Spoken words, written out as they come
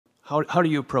How do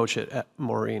you approach it,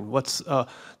 Maureen? What's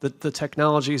the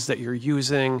technologies that you're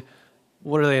using?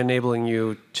 What are they enabling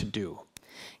you to do?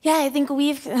 Yeah, I think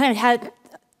we've kind of had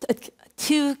a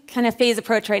two kind of phase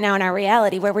approach right now in our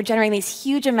reality, where we're generating these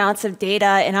huge amounts of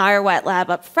data in our wet lab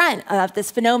up front, of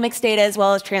this phenomics data as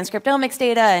well as transcriptomics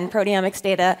data and proteomics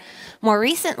data more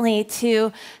recently,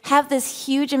 to have this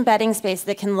huge embedding space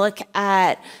that can look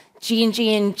at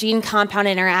gene compound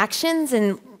interactions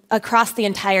and across the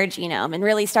entire genome, and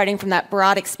really starting from that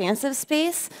broad expansive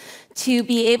space to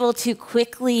be able to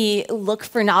quickly look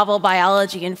for novel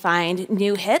biology and find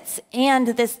new hits. And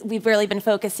this, we've really been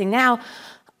focusing now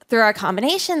through our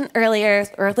combination earlier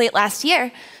or late last year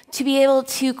to be able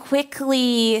to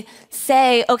quickly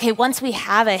say, okay, once we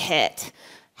have a hit,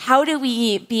 how do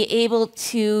we be able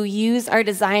to use our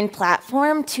design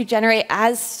platform to generate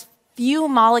as few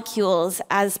molecules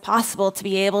as possible to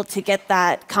be able to get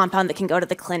that compound that can go to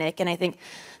the clinic? And I think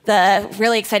the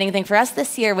really exciting thing for us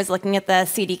this year was looking at the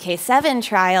CDK7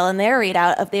 trial and their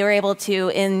readout of they were able to,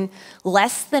 in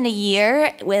less than a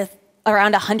year, with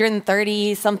around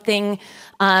 130 something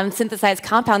synthesized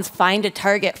compounds, find a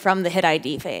target from the hit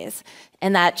ID phase.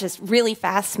 And that just really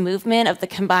fast movement of the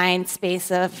combined space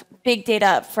of big data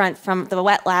up front from the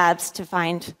wet labs to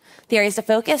find the areas to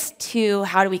focus to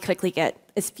how do we quickly get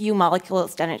as few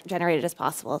molecules generated as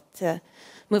possible to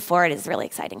move forward is really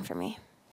exciting for me.